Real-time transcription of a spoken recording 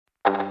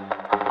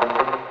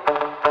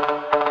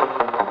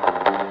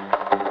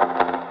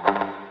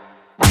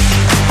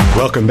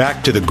Welcome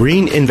back to the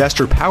Green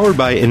Investor powered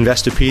by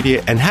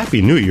Investopedia, and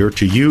Happy New Year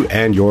to you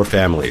and your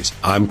families.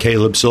 I'm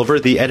Caleb Silver,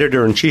 the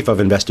editor-in-chief of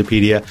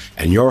Investopedia,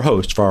 and your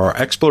host for our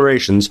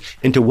explorations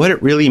into what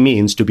it really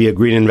means to be a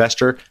green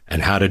investor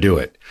and how to do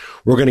it.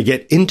 We're going to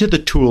get into the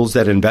tools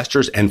that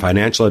investors and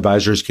financial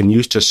advisors can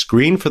use to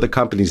screen for the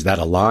companies that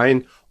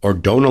align or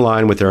don't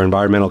align with their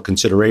environmental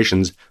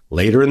considerations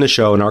later in the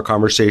show in our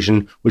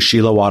conversation with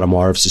Shila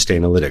Wattamwar of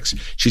Sustainalytics.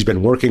 She's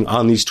been working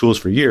on these tools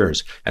for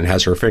years and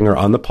has her finger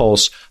on the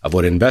pulse of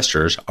what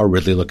investors are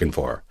really looking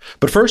for.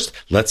 But first,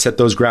 let's set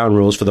those ground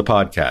rules for the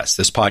podcast.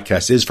 This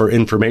podcast is for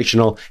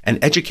informational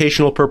and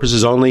educational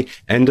purposes only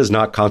and does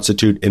not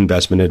constitute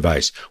investment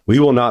advice. We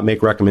will not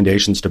make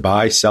recommendations to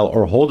buy, sell,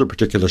 or hold a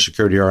particular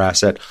security or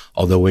asset,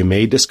 although we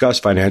may discuss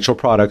financial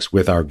products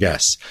with our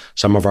guests.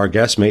 Some of our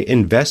guests may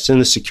invest in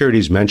the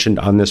securities mentioned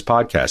on this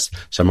podcast.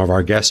 Some of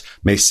our guests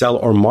may sell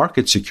or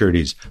market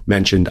securities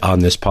mentioned on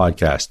this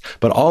podcast.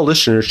 But all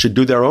listeners should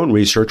do their own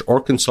research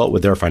or consult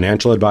with their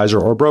financial advisor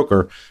or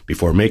broker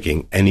before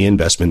making any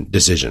investment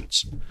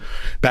decisions.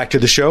 Back to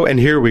the show, and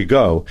here we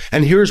go.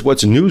 And here's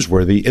what's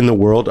newsworthy in the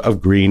world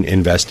of green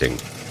investing.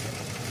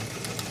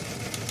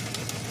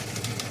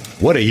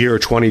 What a year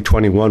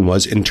 2021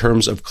 was in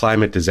terms of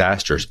climate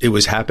disasters. It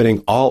was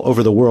happening all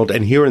over the world,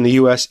 and here in the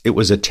U.S., it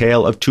was a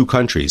tale of two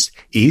countries,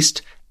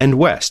 East and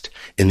West.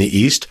 In the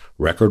East,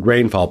 record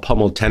rainfall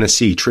pummeled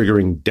Tennessee,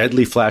 triggering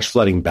deadly flash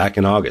flooding back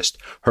in August.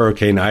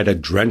 Hurricane Ida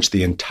drenched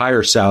the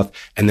entire South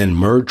and then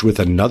merged with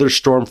another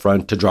storm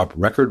front to drop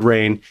record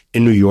rain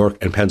in New York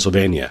and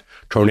Pennsylvania.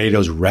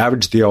 Tornadoes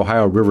ravaged the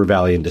Ohio River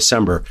Valley in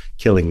December,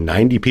 killing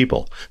 90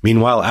 people.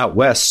 Meanwhile, out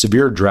west,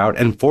 severe drought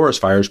and forest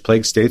fires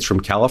plagued states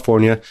from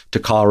California to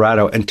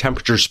Colorado, and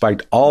temperatures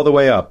spiked all the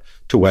way up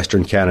to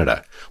Western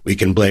Canada. We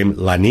can blame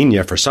La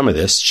Niña for some of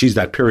this. She's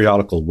that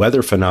periodical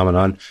weather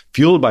phenomenon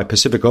fueled by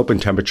Pacific Open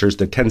temperatures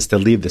that tends to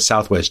leave the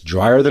Southwest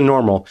drier than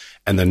normal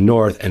and the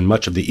North and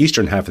much of the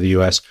eastern half of the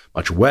U.S.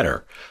 much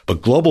wetter.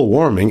 But global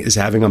warming is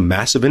having a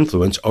massive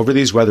influence over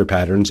these weather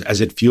patterns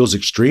as it fuels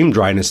extreme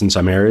dryness in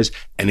some areas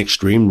and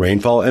extreme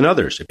rainfall in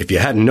others. If you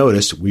hadn't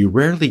noticed, we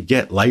rarely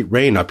get light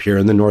rain up here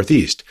in the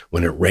Northeast.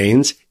 When it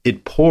rains,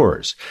 it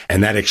pours.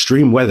 And that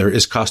extreme weather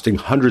is costing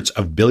hundreds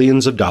of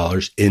billions of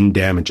dollars in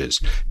damages.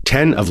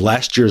 10 of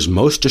last year's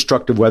most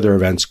destructive weather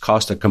events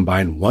cost a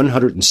combined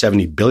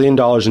 $170 billion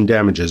in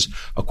damages,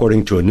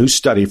 according to a new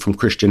study from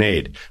Christian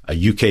Aid,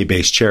 a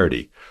UK-based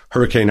charity.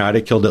 Hurricane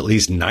Ida killed at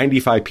least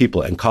 95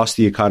 people and cost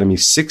the economy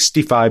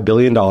 $65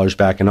 billion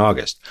back in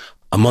August.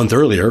 A month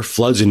earlier,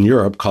 floods in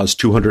Europe caused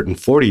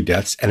 240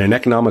 deaths and an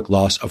economic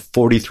loss of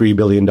 $43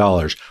 billion,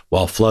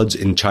 while floods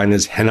in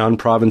China's Henan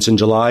province in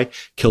July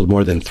killed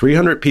more than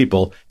 300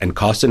 people and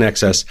cost in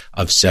excess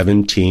of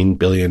 $17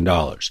 billion.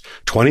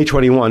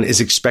 2021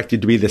 is expected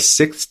to be the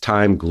sixth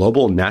time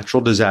global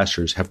natural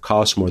disasters have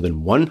cost more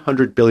than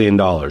 $100 billion,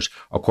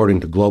 according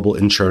to global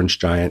insurance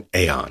giant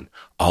Aon.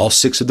 All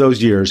 6 of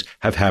those years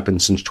have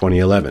happened since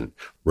 2011.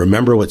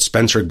 Remember what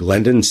Spencer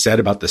Glendon said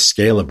about the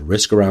scale of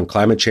risk around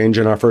climate change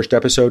in our first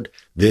episode?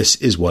 This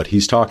is what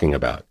he's talking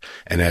about.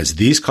 And as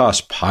these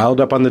costs piled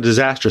up on the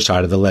disaster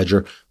side of the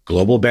ledger,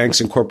 global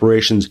banks and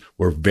corporations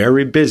were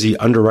very busy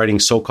underwriting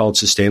so-called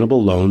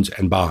sustainable loans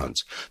and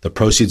bonds. The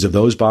proceeds of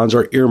those bonds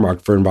are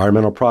earmarked for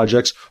environmental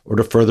projects or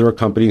to further a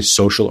company's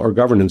social or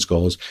governance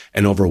goals,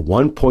 and over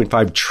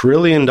 $1.5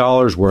 trillion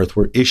worth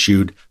were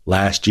issued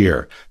last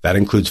year. That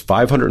includes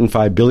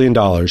 $505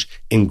 billion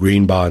in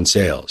green bond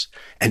sales.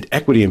 And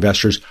equity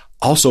investors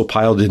also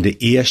piled into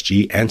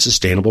ESG and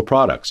sustainable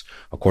products.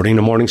 According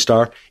to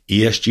Morningstar,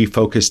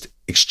 ESG-focused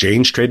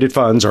exchange-traded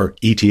funds, or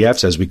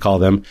ETFs as we call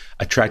them,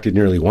 attracted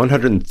nearly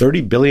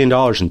 $130 billion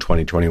in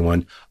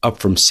 2021, up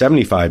from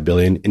 $75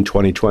 billion in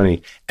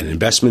 2020, and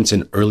investments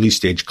in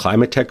early-stage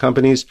climate tech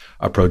companies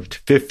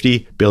approached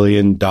 $50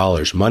 billion.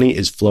 Money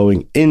is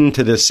flowing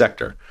into this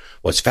sector.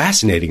 What's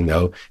fascinating,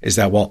 though, is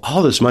that while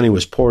all this money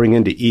was pouring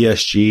into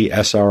ESG,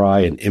 SRI,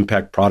 and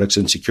impact products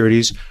and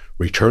securities,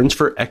 returns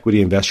for equity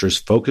investors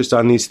focused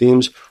on these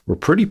themes were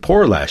pretty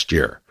poor last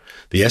year.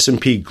 The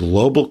S&P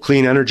Global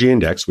Clean Energy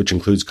Index, which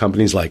includes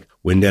companies like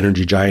wind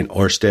energy giant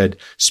Ørsted,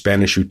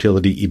 Spanish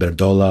utility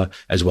Iberdrola,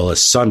 as well as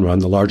Sunrun,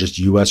 the largest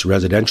U.S.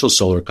 residential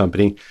solar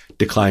company,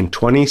 declined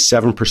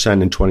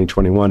 27% in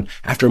 2021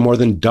 after more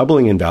than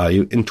doubling in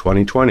value in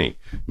 2020.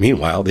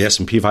 Meanwhile, the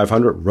S&P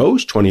 500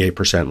 rose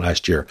 28%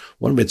 last year,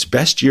 one of its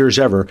best years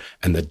ever,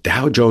 and the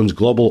Dow Jones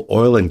Global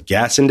Oil and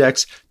Gas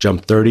Index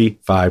jumped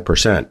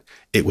 35%.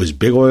 It was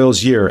big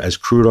oil's year as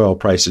crude oil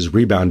prices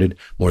rebounded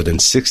more than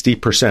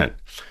 60%.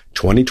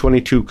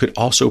 2022 could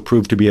also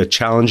prove to be a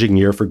challenging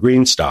year for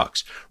green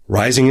stocks.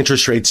 Rising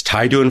interest rates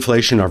tied to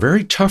inflation are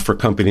very tough for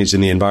companies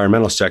in the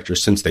environmental sector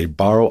since they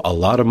borrow a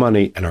lot of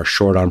money and are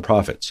short on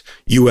profits.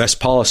 U.S.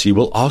 policy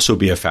will also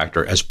be a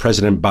factor as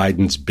President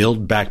Biden's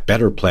Build Back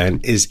Better plan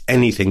is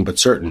anything but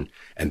certain,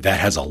 and that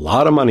has a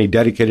lot of money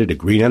dedicated to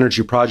green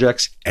energy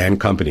projects and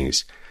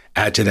companies.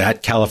 Add to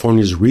that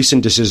California's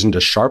recent decision to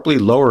sharply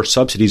lower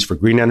subsidies for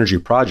green energy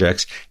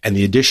projects and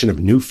the addition of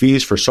new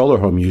fees for solar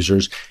home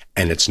users,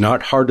 and it's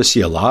not hard to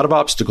see a lot of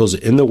obstacles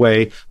in the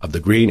way of the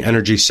green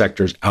energy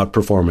sector's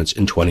outperformance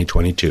in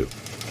 2022.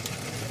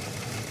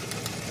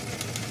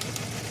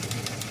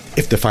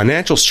 If the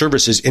financial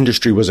services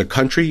industry was a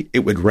country,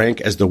 it would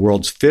rank as the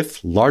world's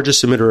fifth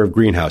largest emitter of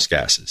greenhouse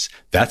gases.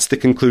 That's the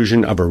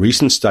conclusion of a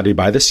recent study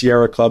by the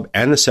Sierra Club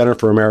and the Center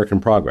for American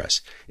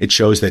Progress. It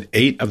shows that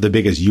 8 of the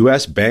biggest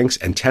U.S. banks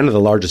and 10 of the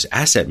largest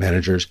asset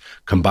managers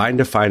combined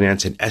to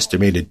finance an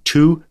estimated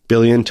 2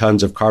 billion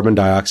tons of carbon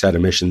dioxide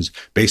emissions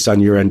based on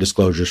year-end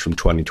disclosures from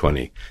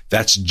 2020.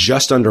 That's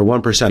just under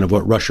 1% of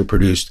what Russia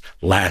produced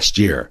last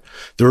year.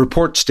 The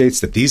report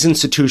states that these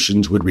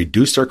institutions would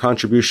reduce their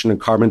contribution to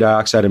carbon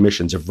dioxide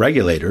emissions if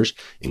regulators,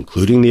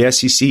 including the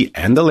SEC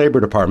and the Labor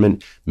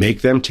Department,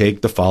 make them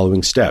take the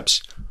following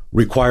steps.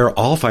 Require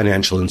all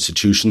financial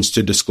institutions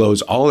to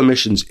disclose all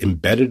emissions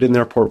embedded in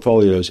their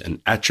portfolios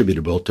and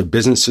attributable to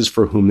businesses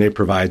for whom they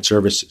provide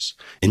services.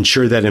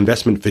 Ensure that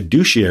investment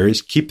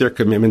fiduciaries keep their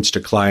commitments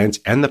to clients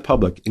and the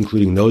public,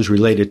 including those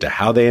related to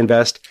how they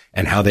invest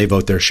and how they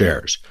vote their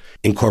shares.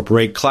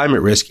 Incorporate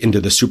climate risk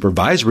into the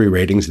supervisory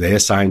ratings they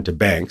assign to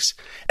banks.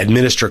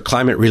 Administer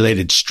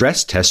climate-related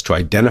stress tests to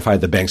identify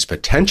the bank's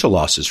potential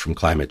losses from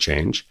climate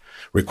change.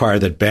 Require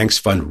that banks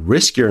fund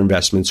riskier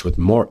investments with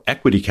more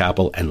equity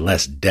capital and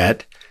less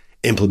debt,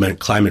 implement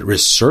climate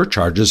risk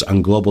surcharges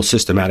on global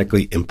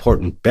systematically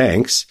important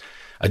banks,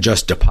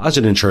 adjust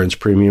deposit insurance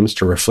premiums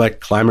to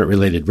reflect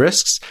climate-related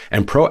risks,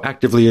 and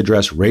proactively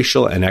address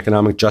racial and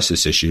economic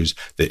justice issues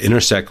that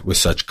intersect with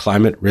such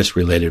climate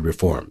risk-related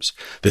reforms.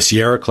 The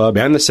Sierra Club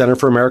and the Center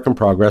for American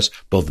Progress,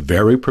 both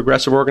very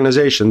progressive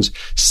organizations,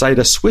 cite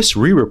a Swiss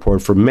Re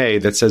report from May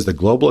that says the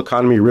global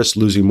economy risks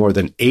losing more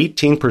than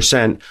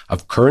 18%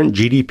 of current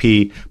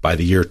GDP by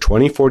the year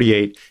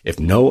 2048 if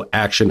no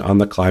action on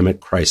the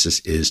climate crisis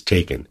is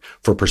taken.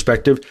 For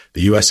perspective,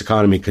 the U.S.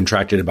 economy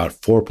contracted about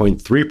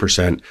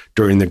 4.3%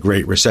 during the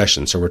Great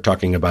Recession, so we're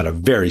talking about a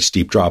very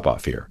steep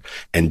drop-off here.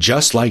 And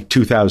just like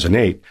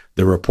 2008,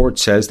 the report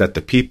says that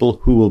the people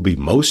who will be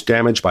most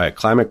damaged by a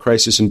climate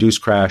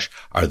crisis-induced crash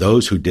are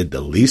those who did the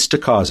least to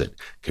cause it,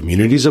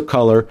 communities of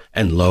color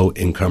and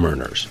low-income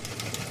earners.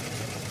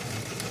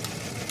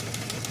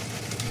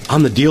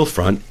 On the deal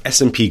front,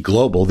 S&P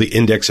Global, the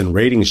index and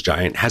ratings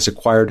giant, has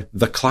acquired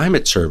the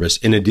Climate Service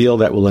in a deal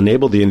that will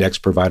enable the index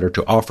provider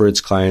to offer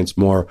its clients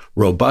more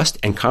robust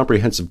and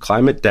comprehensive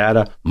climate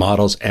data,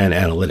 models, and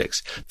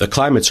analytics. The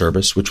Climate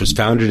Service, which was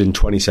founded in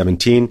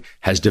 2017,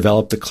 has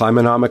developed the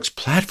Climanomics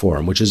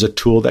platform, which is a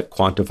tool that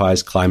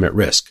quantifies climate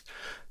risk.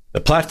 The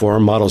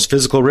platform models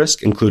physical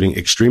risk, including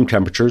extreme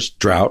temperatures,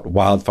 drought,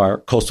 wildfire,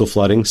 coastal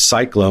flooding,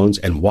 cyclones,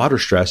 and water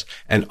stress,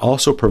 and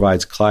also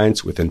provides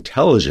clients with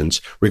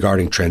intelligence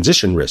regarding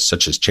transition risks,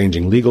 such as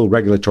changing legal,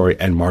 regulatory,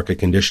 and market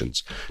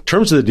conditions.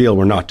 Terms of the deal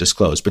were not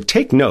disclosed, but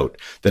take note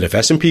that if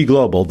S&P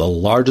Global, the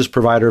largest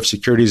provider of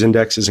securities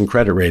indexes and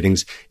credit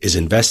ratings, is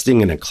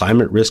investing in a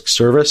climate risk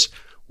service,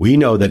 we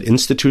know that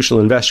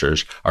institutional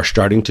investors are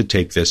starting to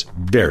take this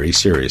very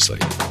seriously.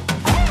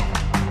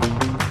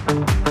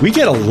 We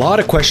get a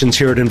lot of questions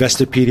here at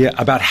Investopedia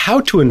about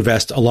how to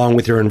invest along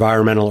with your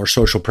environmental or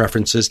social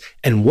preferences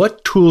and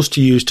what tools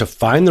to use to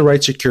find the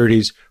right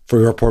securities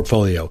for your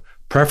portfolio.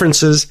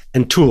 Preferences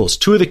and tools,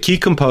 two of the key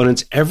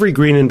components every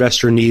green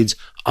investor needs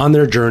on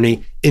their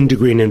journey into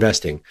green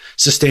investing.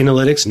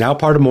 Sustainalytics, now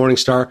part of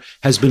Morningstar,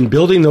 has been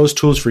building those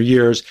tools for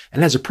years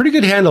and has a pretty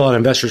good handle on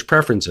investors'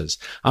 preferences.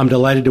 I'm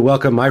delighted to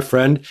welcome my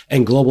friend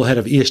and global head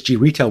of ESG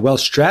retail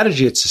wealth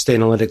strategy at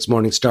Sustainalytics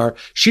Morningstar,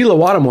 Shila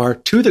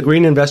Wattamwar, to the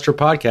Green Investor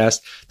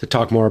Podcast to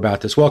talk more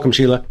about this. Welcome,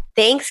 Shila.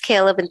 Thanks,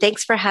 Caleb, and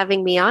thanks for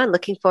having me on.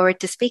 Looking forward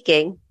to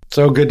speaking.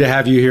 So good to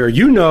have you here.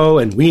 You know,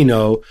 and we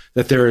know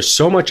that there is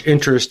so much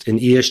interest in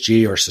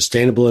ESG or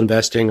sustainable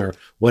investing or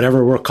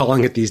whatever we're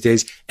calling it these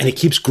days, and it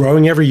keeps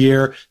growing every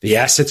year. The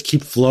assets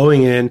keep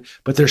flowing in,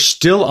 but there's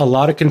still a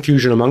lot of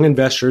confusion among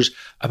investors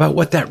about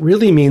what that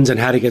really means and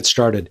how to get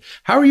started.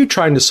 How are you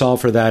trying to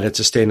solve for that at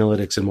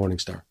Sustainalytics and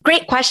Morningstar?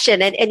 Great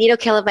question. And you know,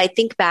 Caleb, I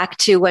think back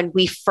to when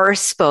we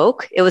first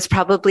spoke, it was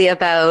probably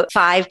about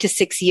 5 to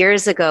 6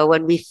 years ago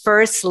when we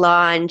first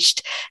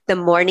launched the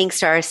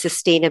Morningstar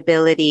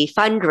Sustainability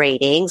Fund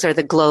Ratings, or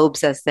the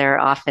Globes as they're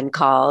often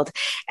called.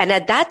 And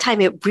at that time,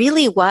 it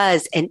really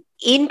was an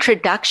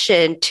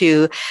introduction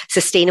to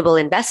sustainable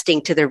investing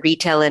to the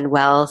retail and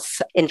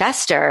wealth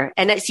investor.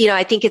 And it's, you know,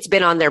 I think it's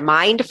been on their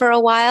mind for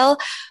a while,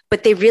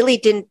 but they really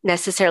didn't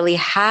necessarily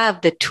have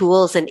the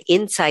tools and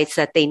insights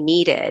that they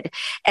needed.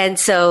 And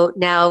so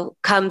now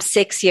come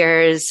 6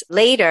 years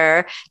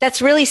later,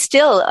 that's really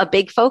still a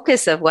big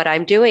focus of what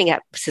I'm doing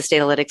at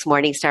Sustainalytics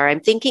Morningstar.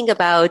 I'm thinking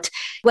about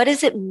what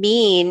does it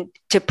mean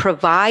to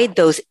provide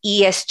those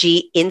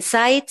ESG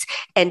insights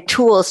and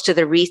tools to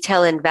the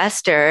retail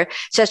investor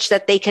such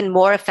that they can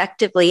more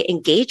effectively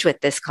engage with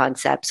this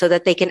concept, so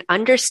that they can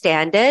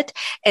understand it,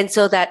 and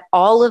so that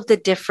all of the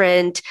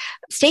different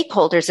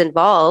stakeholders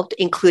involved,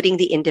 including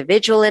the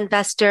individual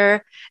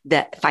investor,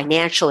 the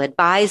financial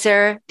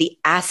advisor, the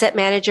asset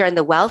manager, and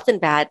the wealth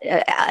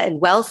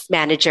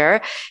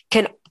manager,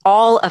 can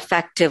all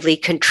effectively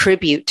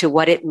contribute to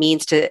what it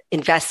means to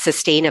invest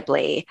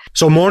sustainably.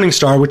 So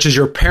Morningstar, which is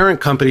your parent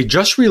company,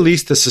 just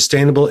released the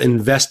Sustainable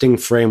Investing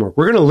Framework.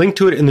 We're going to link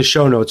to it in the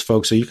show notes,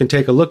 folks, so you can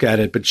take a look at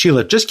it. But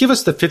Shila, just give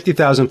us the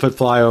 50,000 foot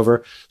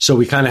flyover so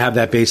we kind of have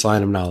that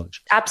baseline of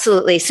knowledge.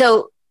 Absolutely.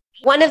 So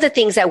one of the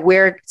things that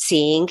we're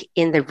seeing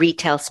in the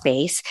retail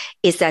space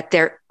is that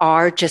there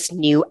are just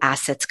new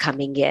assets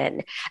coming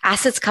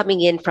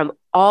in from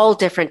all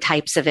different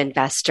types of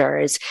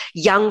investors,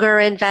 younger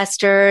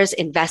investors,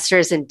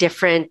 investors in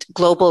different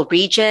global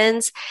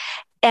regions.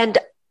 And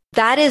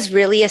that is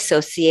really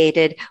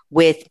associated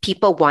with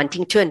people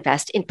wanting to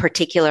invest in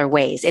particular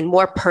ways, in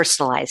more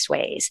personalized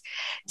ways.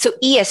 So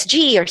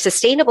ESG, or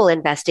sustainable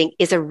investing,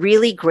 is a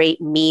really great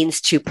means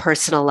to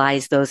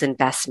personalize those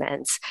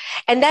investments.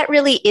 And that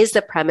really is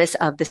the premise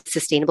of the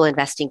Sustainable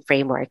Investing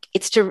Framework.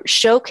 It's to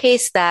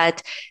showcase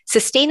that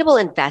sustainable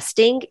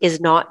investing is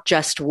not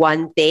just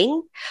one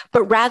thing,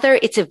 but rather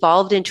it's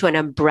evolved into an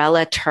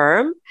umbrella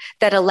term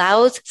that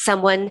allows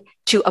someone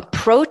to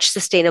approach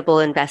sustainable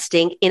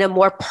investing in a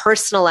more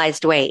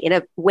personalized way, in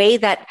a way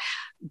that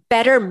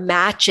better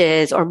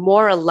matches or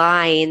more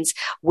aligns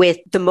with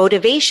the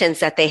motivations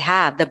that they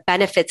have, the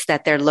benefits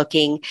that they're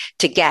looking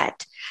to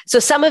get. So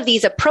some of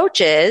these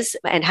approaches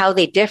and how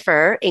they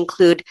differ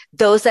include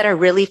those that are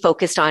really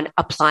focused on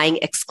applying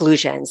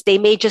exclusions. They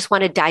may just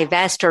want to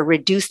divest or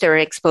reduce their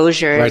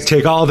exposures. Right.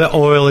 Take all the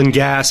oil and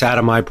gas out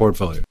of my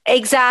portfolio.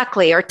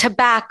 Exactly. Or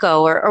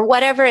tobacco or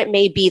whatever it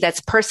may be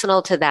that's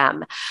personal to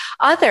them.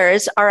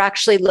 Others are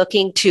actually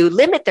looking to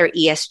limit their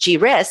ESG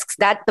risks.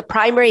 That the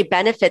primary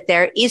benefit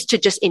there is to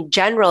just in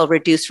general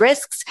reduce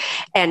risks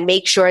and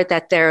make sure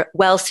that they're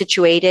well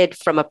situated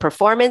from a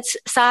performance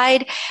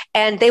side.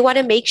 And they want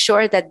to make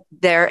sure that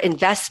their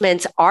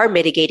investments are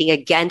mitigating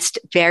against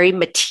very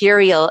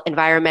material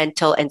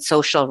environmental and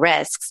social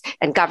risks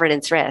and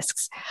governance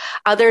risks.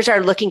 Others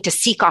are looking to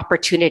seek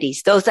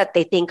opportunities, those that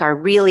they think are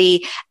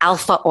really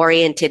alpha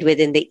oriented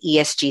within the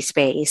ESG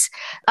space.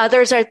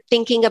 Others are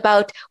thinking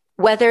about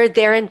whether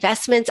their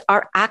investments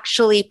are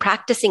actually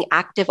practicing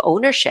active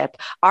ownership.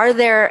 Are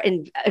there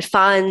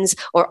funds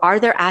or are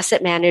there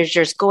asset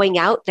managers going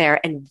out there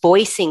and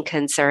voicing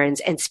concerns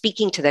and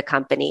speaking to the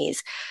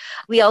companies?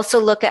 We also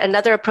look at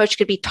another approach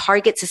could be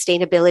target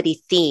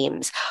sustainability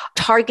themes,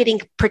 targeting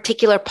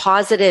particular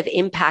positive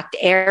impact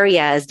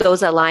areas,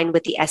 those aligned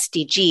with the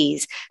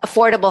SDGs,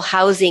 affordable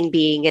housing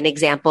being an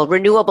example,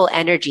 renewable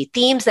energy,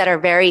 themes that are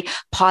very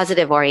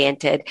positive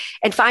oriented.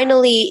 And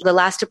finally, the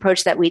last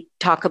approach that we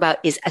talk about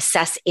is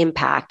assess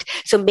impact.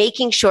 So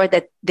making sure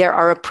that there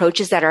are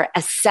approaches that are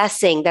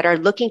assessing, that are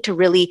looking to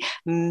really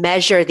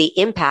measure the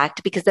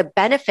impact, because the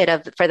benefit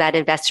for that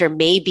investor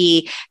may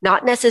be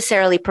not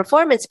necessarily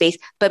performance-based,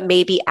 but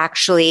maybe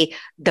actually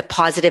the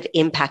positive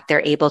impact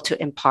they're able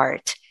to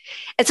impart.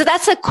 And so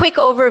that's a quick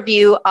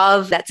overview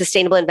of that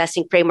sustainable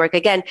investing framework.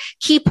 Again,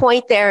 key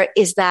point there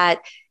is that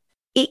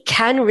it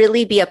can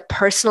really be a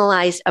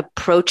personalized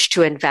approach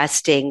to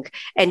investing,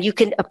 and you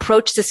can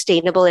approach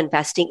sustainable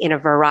investing in a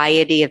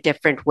variety of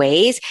different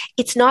ways.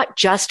 It's not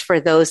just for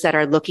those that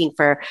are looking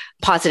for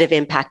positive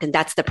impact, and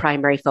that's the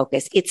primary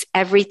focus. It's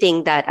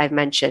everything that I've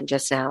mentioned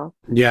just now.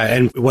 Yeah,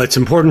 and what's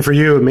important for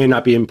you, it may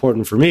not be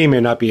important for me,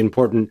 may not be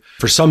important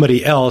for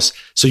somebody else.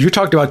 So you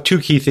talked about two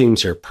key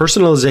themes here,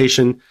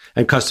 personalization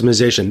and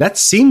customization. That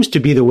seems to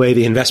be the way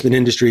the investment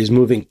industry is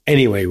moving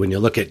anyway. When you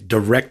look at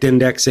direct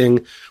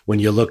indexing, when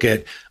you look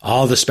at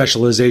all the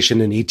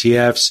specialization in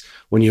ETFs,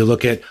 when you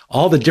look at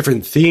all the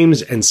different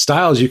themes and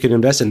styles you can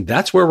invest in,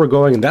 that's where we're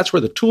going and that's where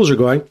the tools are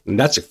going. And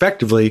that's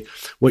effectively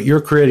what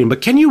you're creating.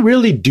 But can you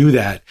really do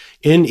that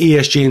in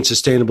ESG and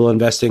sustainable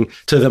investing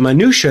to the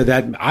minutia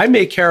that I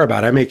may care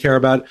about? I may care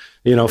about,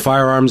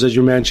 firearms, as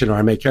you mentioned, or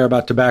I may care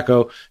about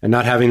tobacco and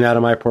not having that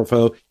in my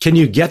portfolio. Can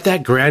you get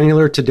that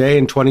granular today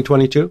in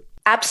 2022?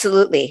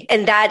 Absolutely.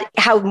 And that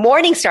how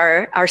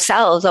Morningstar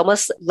ourselves,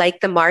 almost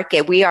like the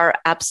market, we are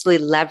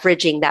absolutely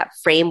leveraging that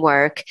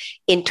framework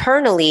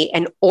internally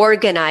and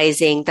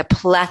organizing the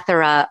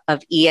plethora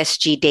of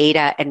ESG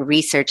data and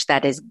research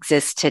that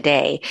exists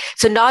today.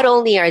 So not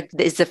only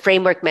is the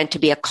framework meant to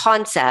be a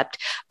concept,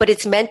 but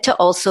it's meant to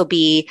also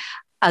be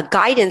a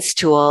guidance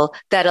tool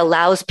that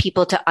allows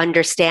people to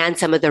understand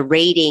some of the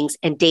ratings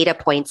and data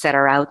points that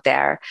are out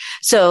there.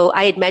 So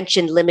I had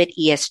mentioned limit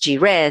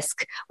ESG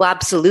risk. Well,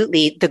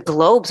 absolutely. The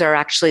globes are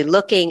actually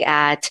looking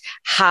at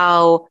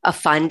how a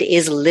fund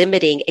is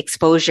limiting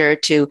exposure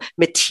to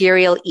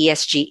material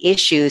ESG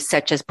issues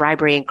such as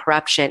bribery and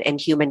corruption and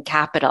human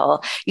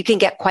capital. You can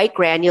get quite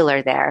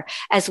granular there,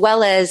 as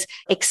well as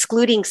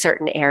excluding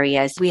certain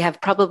areas. We have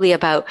probably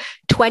about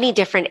 20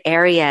 different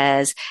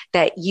areas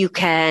that you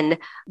can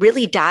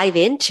really dive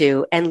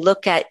into and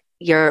look at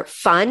your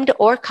fund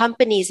or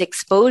company's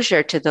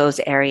exposure to those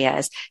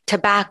areas: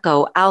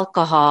 tobacco,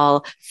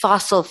 alcohol,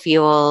 fossil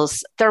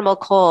fuels, thermal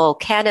coal,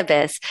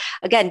 cannabis.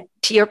 Again,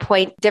 to your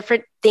point,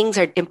 different things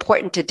are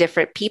important to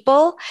different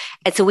people.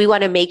 And so we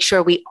want to make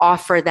sure we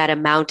offer that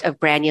amount of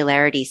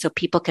granularity so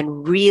people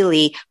can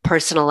really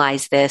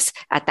personalize this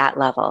at that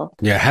level.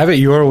 Yeah, have it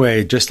your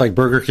way, just like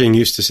Burger King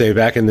used to say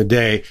back in the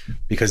day,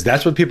 because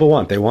that's what people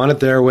want. They want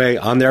it their way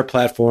on their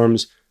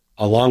platforms,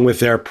 along with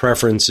their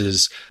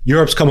preferences.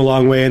 Europe's come a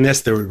long way in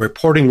this. The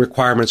reporting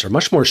requirements are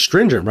much more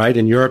stringent, right,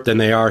 in Europe than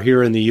they are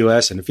here in the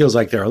U.S., and it feels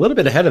like they're a little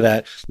bit ahead of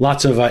that.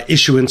 Lots of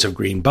issuance of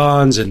green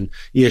bonds and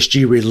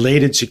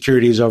ESG-related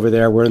securities over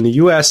there, where in the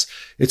U.S.,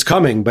 it's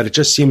coming, but it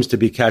just seems to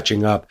be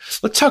catching up.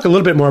 Let's talk a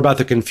little bit more about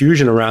the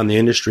confusion around the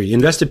industry.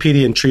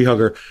 Investopedia and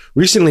Treehugger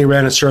recently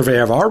ran a survey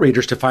of our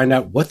readers to find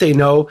out what they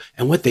know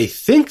and what they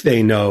think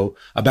they know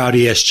about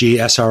ESG,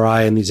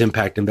 SRI, and these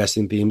impact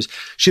investing themes.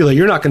 Shila,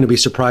 you're not going to be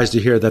surprised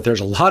to hear that there's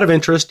a lot of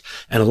interest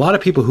and a lot of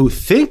people who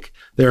think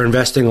they're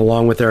investing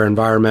along with their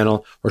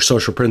environmental or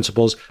social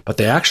principles, but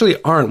they actually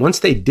aren't once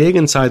they dig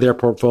inside their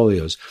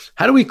portfolios.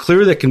 How do we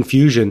clear the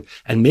confusion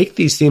and make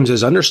these themes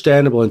as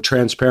understandable and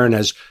transparent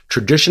as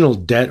traditional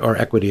debt or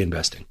equity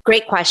investing?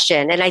 Great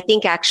question. And I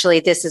think actually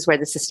this is where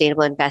the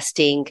sustainable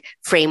investing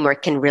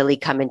framework can really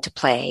come into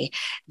play.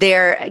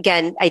 There,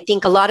 again, I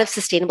think a lot of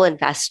sustainable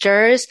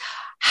investors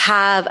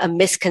have a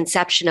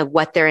misconception of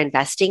what they're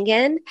investing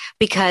in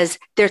because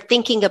they're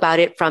thinking about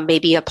it from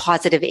maybe a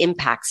positive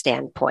impact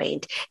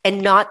standpoint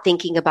and not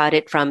thinking about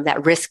it from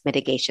that risk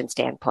mitigation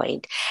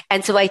standpoint.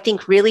 And so I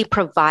think really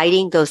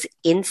providing those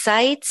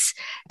insights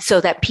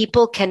so that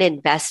people can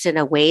invest in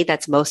a way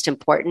that's most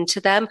important to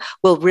them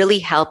will really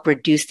help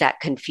reduce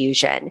that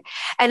confusion.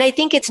 And I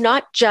think it's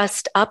not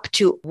just up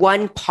to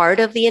one part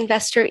of the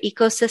investor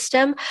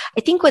ecosystem.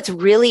 I think what's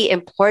really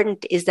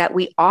important is that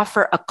we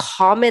offer a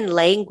common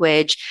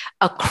language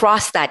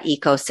across that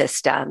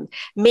ecosystem,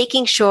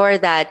 making sure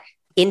that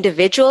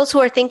individuals who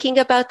are thinking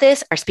about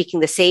this are speaking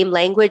the same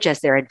language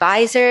as their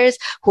advisors,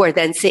 who are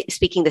then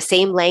speaking the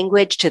same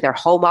language to their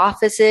home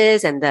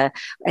offices and the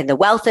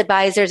wealth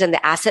advisors and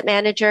the asset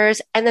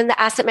managers. And then the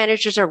asset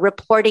managers are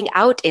reporting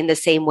out in the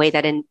same way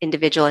that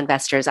individual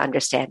investors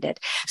understand it.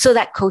 So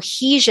that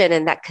cohesion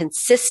and that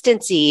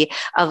consistency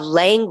of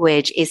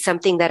language is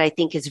something that I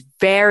think is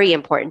very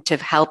important to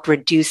help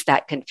reduce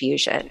that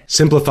confusion.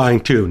 Simplifying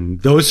too.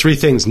 Those three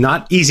things,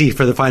 not easy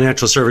for the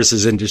financial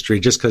services industry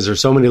just because there's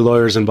so many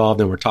lawyers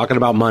involved and we're talking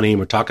about money and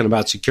we're talking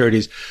about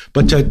securities.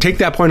 But to take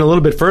that point a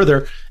little bit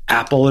further,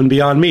 Apple and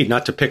Beyond Meat,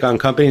 not to pick on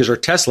companies, or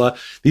Tesla,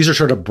 these are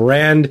sort of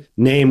brand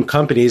name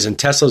companies, and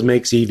Tesla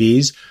makes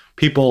EVs.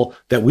 People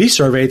that we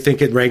surveyed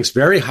think it ranks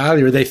very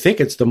highly, or they think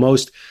it's the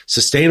most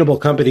sustainable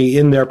company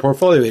in their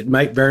portfolio. It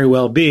might very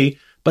well be,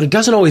 but it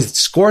doesn't always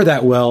score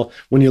that well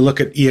when you look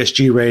at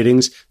ESG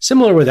ratings.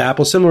 Similar with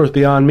Apple, similar with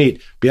Beyond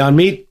Meat. Beyond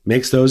Meat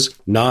makes those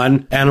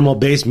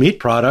non-animal-based meat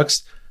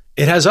products.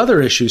 It has other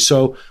issues.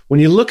 So when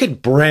you look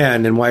at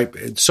brand and why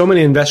so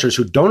many investors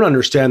who don't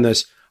understand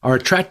this are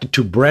attracted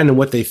to brand and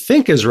what they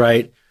think is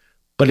right,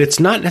 but it's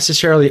not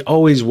necessarily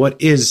always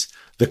what is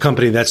the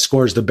company that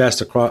scores the best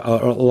across,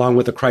 along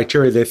with the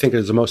criteria they think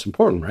is the most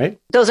important, right?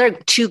 Those are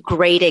two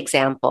great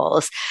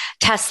examples.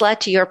 Tesla,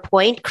 to your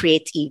point,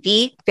 creates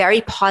EV, very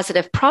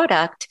positive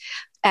product.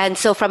 And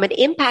so from an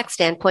impact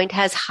standpoint,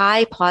 has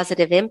high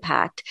positive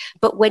impact.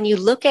 But when you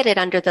look at it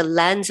under the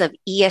lens of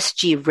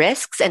ESG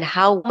risks and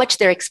how much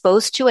they're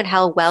exposed to and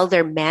how well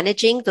they're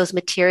managing those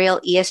material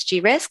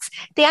ESG risks,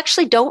 they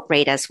actually don't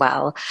rate as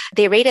well.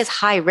 They rate as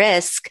high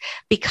risk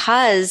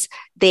because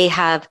they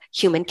have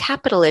human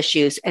capital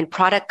issues and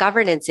product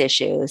governance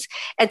issues.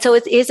 And so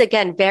it is,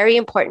 again, very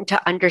important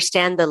to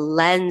understand the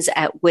lens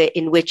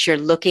in which you're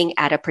looking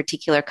at a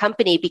particular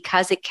company,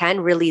 because it can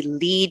really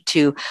lead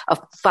to a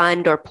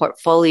fund or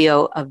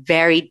portfolio of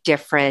very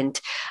different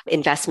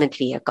investment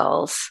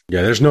vehicles.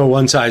 Yeah, there's no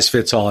one size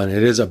fits all, and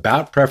it is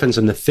about preference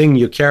and the thing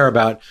you care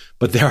about.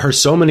 But there are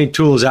so many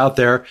tools out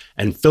there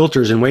and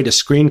filters and way to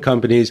screen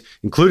companies,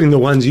 including the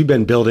ones you've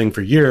been building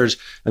for years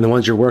and the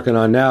ones you're working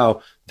on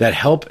now, that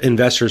help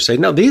investors say,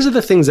 no, these are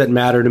the things that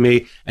matter to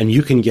me, and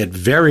you can get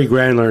very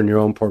granular in your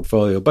own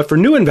portfolio. But for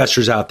new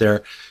investors out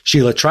there,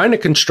 Shila, trying to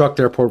construct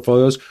their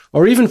portfolios,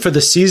 or even for the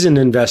seasoned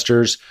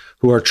investors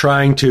who are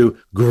trying to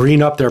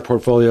green up their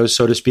portfolios,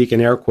 so to speak,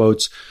 in air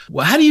quotes,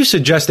 well, how do you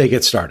suggest they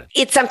get started?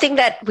 It's something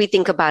that we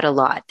think about a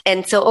lot.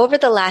 And so over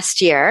the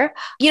last year,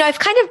 I've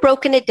kind of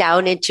broken it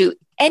down into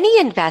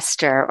any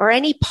investor or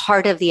any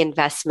part of the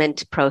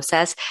investment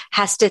process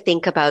has to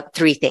think about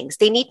three things.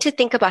 They need to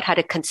think about how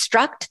to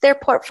construct their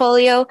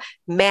portfolio,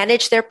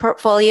 manage their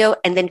portfolio,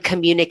 and then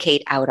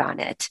communicate out on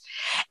it.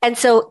 And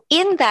so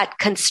in that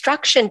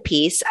construction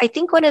piece, I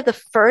think one of the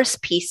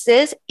first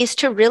pieces is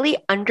to really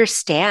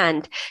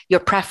understand your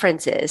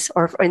preferences,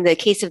 or in the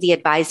case of the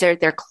advisor,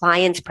 their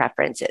client's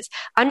preferences.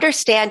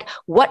 Understand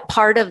what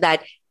part of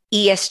that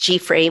ESG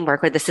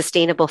framework or the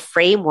sustainable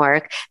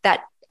framework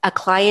that a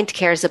client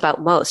cares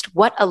about most,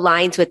 what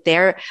aligns with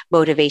their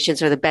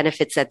motivations or the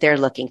benefits that they're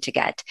looking to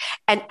get.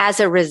 And as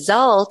a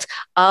result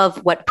of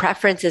what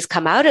preferences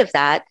come out of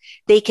that,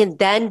 they can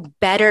then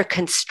better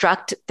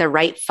construct the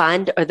right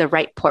fund or the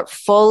right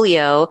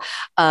portfolio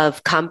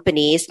of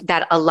companies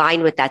that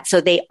align with that.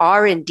 So they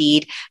are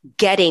indeed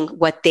getting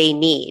what they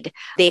need.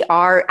 They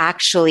are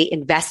actually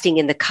investing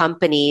in the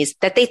companies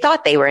that they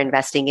thought they were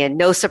investing in.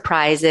 No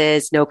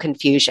surprises, no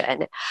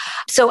confusion.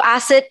 So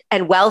asset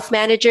and wealth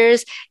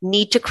managers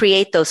need to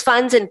create those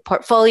funds and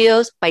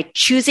portfolios by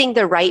choosing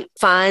the right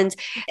funds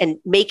and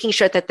making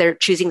sure that they're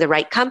choosing the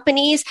right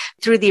companies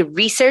through the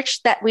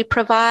research that we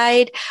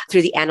provide,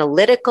 through the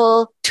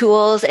analytical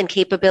tools and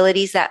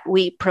capabilities that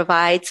we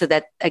provide so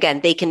that, again,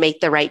 they can make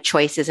the right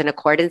choices in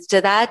accordance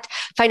to that.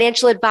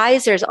 Financial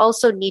advisors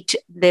also need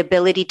the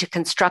ability to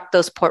construct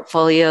those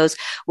portfolios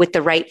with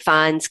the right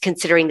funds,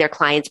 considering their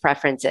clients'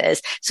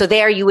 preferences. So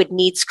there you would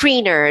need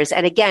screeners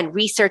and, again,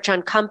 research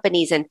on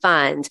companies and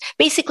funds,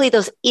 basically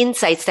those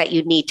insights that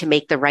you need to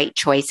make the right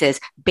choices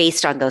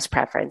based on those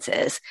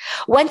preferences.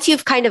 Once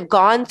you've kind of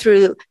gone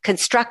through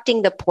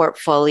constructing the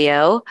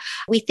portfolio,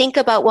 we think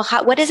about, well,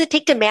 what does it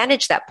take to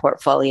manage that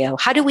portfolio?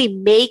 How do we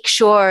make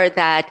sure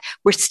that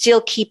we're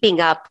still keeping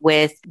up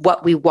with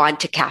what we want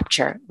to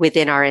capture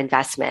within our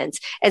investments?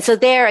 And so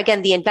there,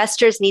 again, the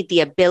investors need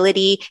the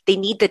ability, they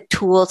need the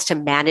tools to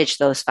manage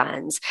those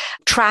funds,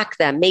 track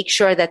them, make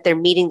sure that they're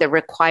meeting the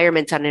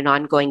requirements on an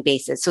ongoing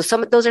basis. So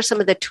those are some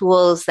of the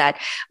tools that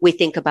we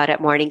think about at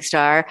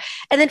Morningstar.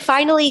 And then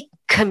finally,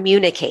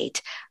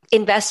 communicate.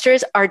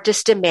 Investors are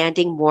just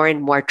demanding more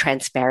and more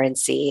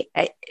transparency.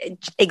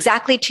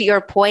 Exactly to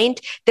your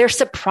point, they're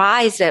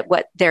surprised at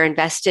what they're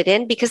invested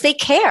in because they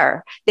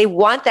care. They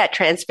want that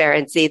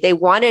transparency. They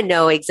want to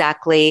know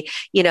exactly,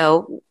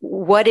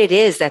 what it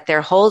is that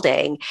they're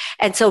holding.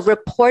 And so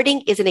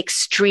reporting is an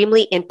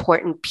extremely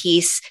important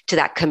piece to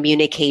that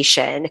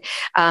communication.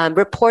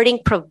 Reporting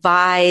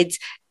provides,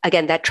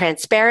 again, that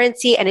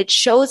transparency, and it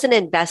shows an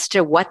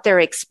investor what they're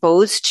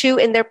exposed to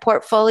in their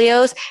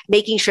portfolios,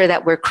 making sure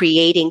that we're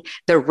creating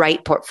the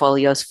right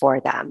portfolios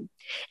for them.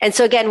 And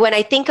so again, when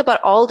I think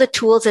about all the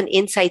tools and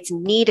insights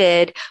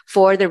needed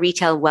for the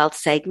retail wealth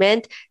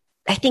segment,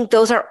 I think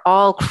those are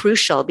all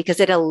crucial because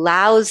it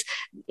allows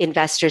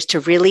investors to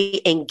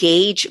really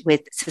engage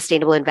with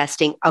sustainable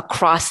investing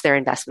across their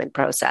investment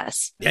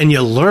process. And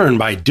you learn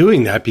by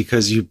doing that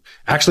because you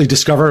actually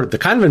discover the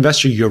kind of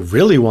investor you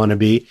really want to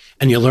be,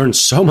 and you learn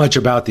so much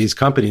about these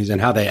companies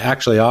and how they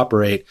actually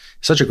operate.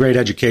 Such a great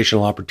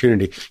educational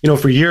opportunity.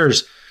 For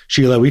years,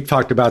 Sheila, we've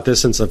talked about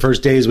this since the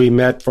first days we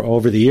met for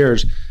over the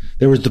years.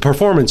 There was the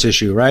performance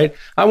issue, right?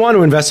 I want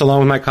to invest along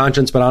with my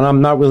conscience, but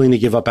I'm not willing to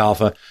give up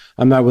alpha.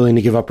 I'm not willing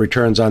to give up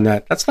returns on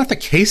that. That's not the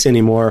case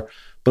anymore.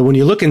 But when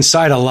you look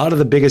inside a lot of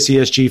the biggest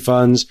ESG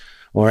funds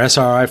or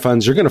SRI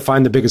funds, you're going to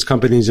find the biggest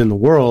companies in the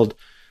world,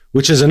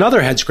 which is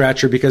another head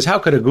scratcher because how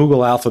could a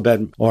Google,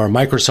 Alphabet, or a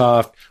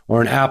Microsoft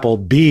or an Apple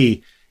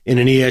be in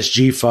an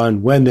ESG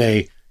fund when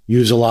they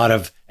use a lot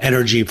of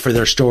energy for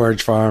their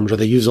storage farms or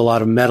they use a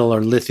lot of metal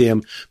or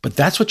lithium? But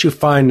that's what you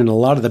find in a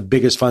lot of the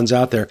biggest funds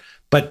out there.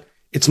 But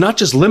it's not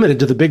just limited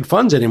to the big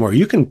funds anymore.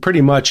 You can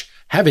pretty much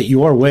have it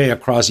your way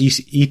across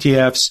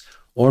ETFs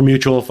or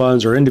mutual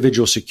funds or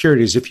individual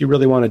securities if you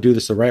really want to do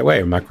this the right way.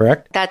 Am I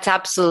correct? That's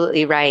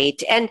absolutely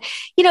right. And,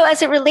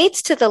 as it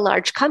relates to the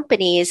large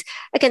companies,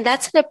 again,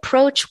 that's an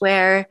approach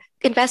where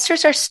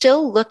investors are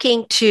still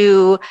looking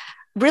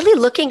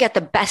at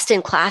the best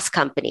in class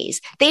companies.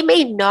 They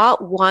may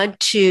not want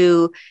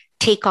to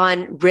take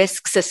on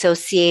risks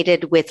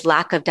associated with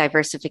lack of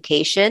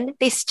diversification.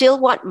 They still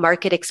want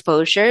market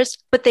exposures,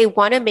 but they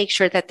want to make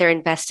sure that they're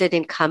invested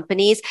in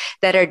companies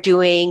that are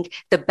doing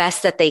the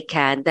best that they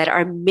can, that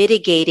are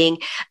mitigating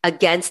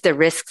against the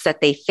risks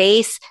that they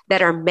face,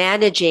 that are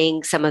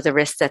managing some of the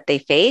risks that they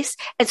face.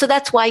 And so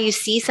that's why you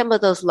see some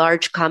of those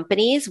large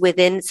companies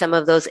within some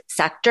of those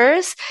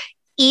sectors,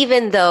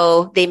 even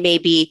though they may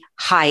be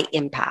high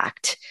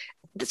impact.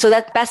 So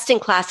that best in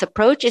class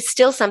approach is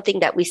still something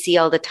that we see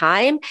all the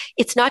time.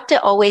 It's not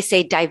to always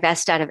say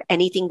divest out of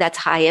anything that's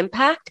high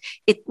impact.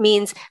 It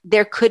means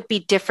there could be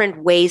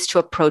different ways to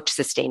approach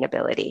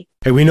sustainability.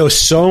 Hey, we know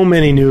so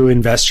many new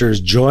investors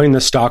joined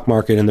the stock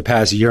market in the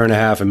past year and a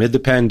half amid the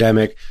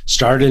pandemic,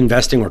 started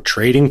investing or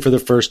trading for the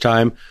first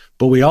time.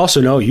 But we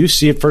also know, you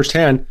see it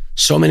firsthand,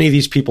 so many of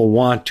these people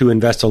want to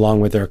invest along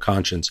with their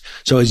conscience.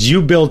 So as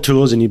you build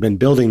tools, and you've been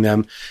building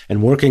them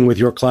and working with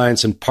your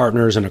clients and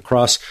partners and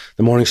across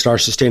the Morningstar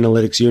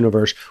Sustainalytics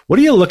universe, what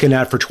are you looking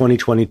at for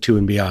 2022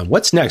 and beyond?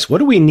 What's next? What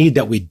do we need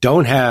that we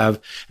don't have?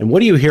 And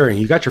what are you hearing?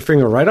 You got your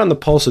finger right on the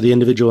pulse of the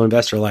individual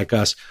investor like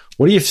us.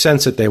 What do you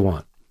sense that they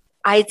want?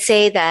 I'd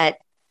say that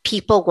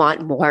people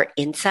want more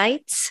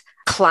insights.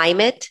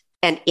 Climate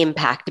and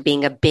impact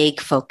being a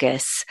big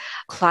focus.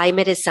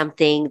 Climate is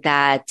something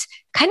that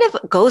kind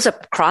of goes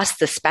across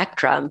the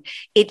spectrum.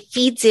 It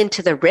feeds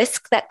into the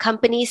risk that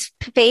companies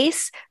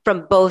face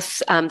from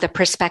both the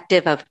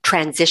perspective of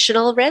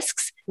transitional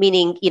risks,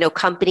 meaning,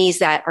 companies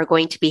that are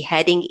going to be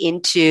heading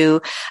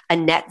into a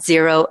net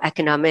zero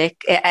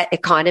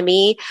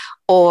economy,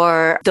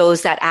 or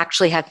those that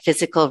actually have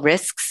physical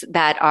risks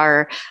that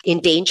are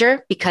in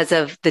danger because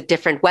of the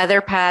different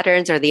weather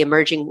patterns or the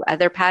emerging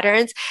weather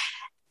patterns.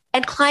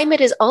 And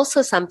climate is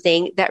also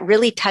something that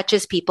really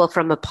touches people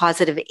from a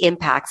positive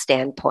impact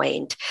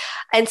standpoint.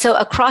 And so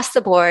across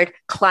the board,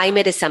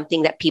 climate is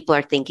something that people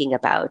are thinking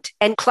about.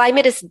 And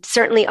climate is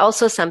certainly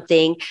also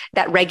something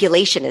that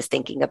regulation is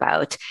thinking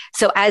about.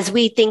 So as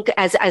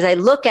I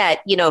look at,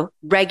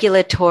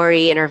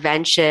 regulatory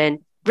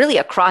intervention, really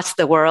across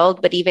the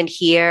world, but even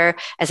here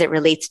as it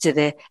relates to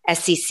the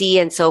SEC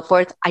and so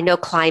forth, I know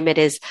climate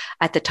is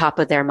at the top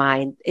of their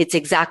mind. It's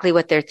exactly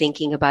what they're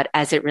thinking about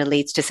as it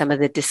relates to some of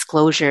the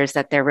disclosures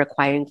that they're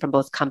requiring from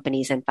both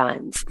companies and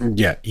funds.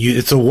 Yeah,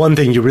 it's the one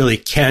thing you really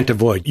can't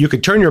avoid. You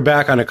could turn your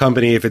back on a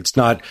company if it's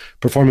not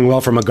performing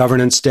well from a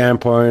governance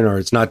standpoint, or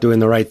it's not doing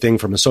the right thing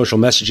from a social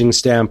messaging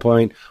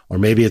standpoint, or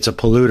maybe it's a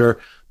polluter.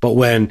 But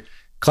when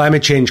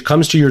climate change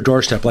comes to your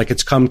doorstep, like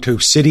it's come to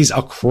cities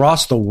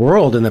across the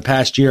world in the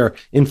past year,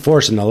 in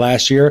force in the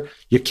last year,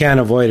 you can't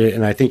avoid it.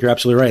 And I think you're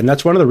absolutely right. And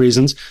that's one of the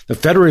reasons the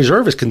Federal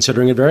Reserve is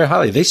considering it very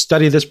highly. They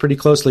study this pretty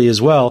closely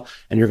as well,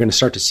 and you're going to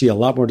start to see a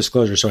lot more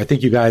disclosure. So I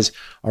think you guys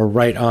are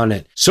right on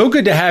it. So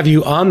good to have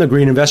you on The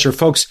Green Investor.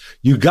 Folks,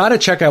 you got to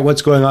check out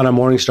what's going on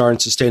Morningstar and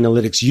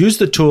Sustainalytics. Use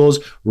the tools,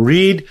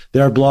 read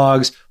their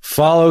blogs,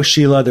 follow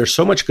Shila. There's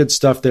so much good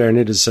stuff there, and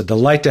it is a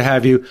delight to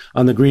have you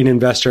on The Green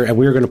Investor. And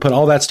we're going to put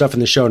all that stuff in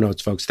the show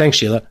notes, folks. Thanks,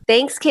 Shila.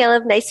 Thanks,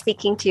 Caleb. Nice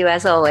speaking to you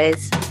as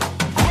always.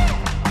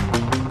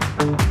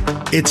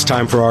 It's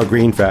time for our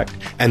Green Fact.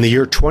 And the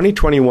year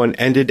 2021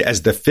 ended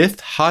as the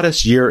fifth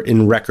hottest year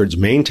in records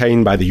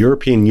maintained by the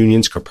European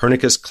Union's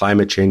Copernicus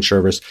Climate Change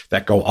Service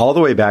that go all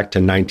the way back to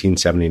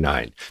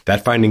 1979.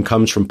 That finding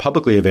comes from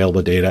publicly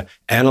available data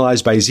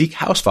analyzed by Zeke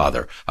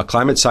Hausfather, a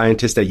climate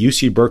scientist at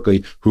UC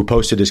Berkeley who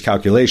posted his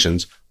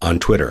calculations on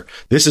Twitter.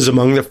 This is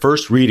among the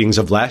first readings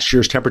of last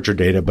year's temperature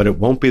data, but it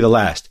won't be the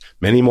last.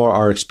 Many more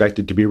are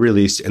expected to be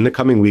released in the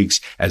coming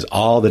weeks as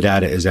all the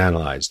data is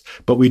analyzed.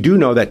 But we do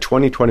know that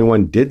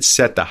 2021 did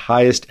set the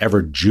highest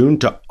ever June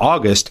to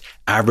August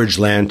average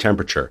land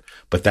temperature.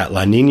 But that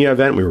La Nina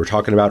event we were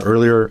talking about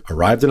earlier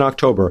arrived in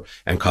October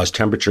and caused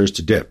temperatures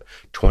to dip.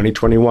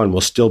 2021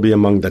 will still be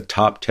among the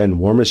top 10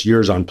 warmest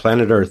years on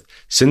planet Earth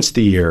since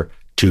the year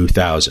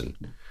 2000.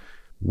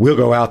 We'll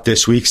go out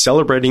this week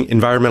celebrating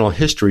environmental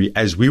history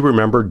as we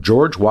remember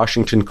George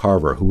Washington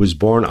Carver, who was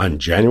born on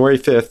January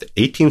 5th,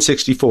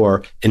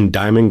 1864 in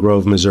Diamond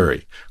Grove,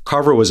 Missouri.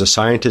 Carver was a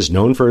scientist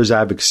known for his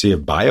advocacy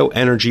of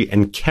bioenergy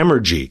and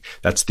chemergy,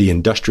 that's the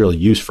industrial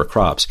use for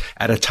crops,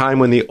 at a time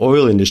when the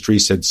oil industry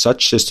said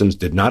such systems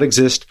did not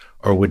exist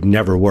or would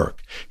never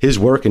work. His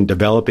work in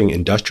developing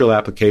industrial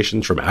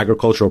applications from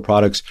agricultural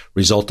products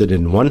resulted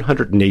in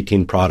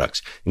 118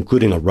 products,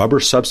 including a rubber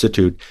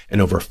substitute and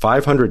over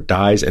 500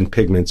 dyes and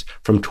pigments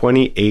from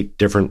 28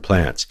 different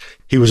plants.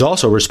 He was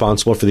also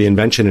responsible for the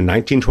invention in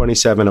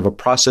 1927 of a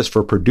process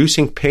for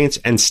producing paints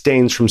and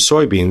stains from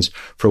soybeans,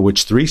 for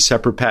which 3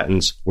 separate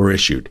patents were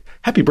issued.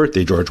 Happy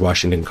birthday, George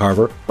Washington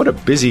Carver. What a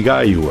busy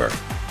guy you were.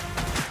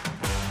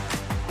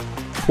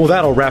 Well,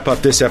 that'll wrap up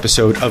this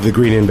episode of The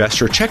Green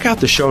Investor. Check out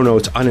the show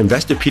notes on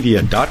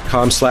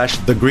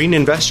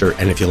investopedia.com/thegreeninvestor.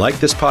 And if you like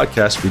this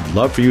podcast, we'd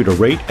love for you to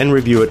rate and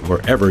review it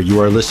wherever you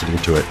are listening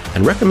to it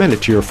and recommend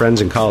it to your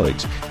friends and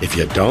colleagues. If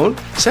you don't,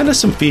 send us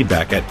some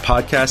feedback at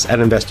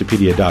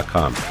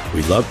podcast@investopedia.com.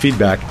 We love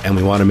feedback and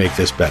we want to make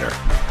this better.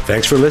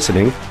 Thanks for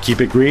listening.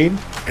 Keep it green,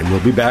 and we'll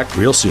be back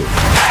real soon.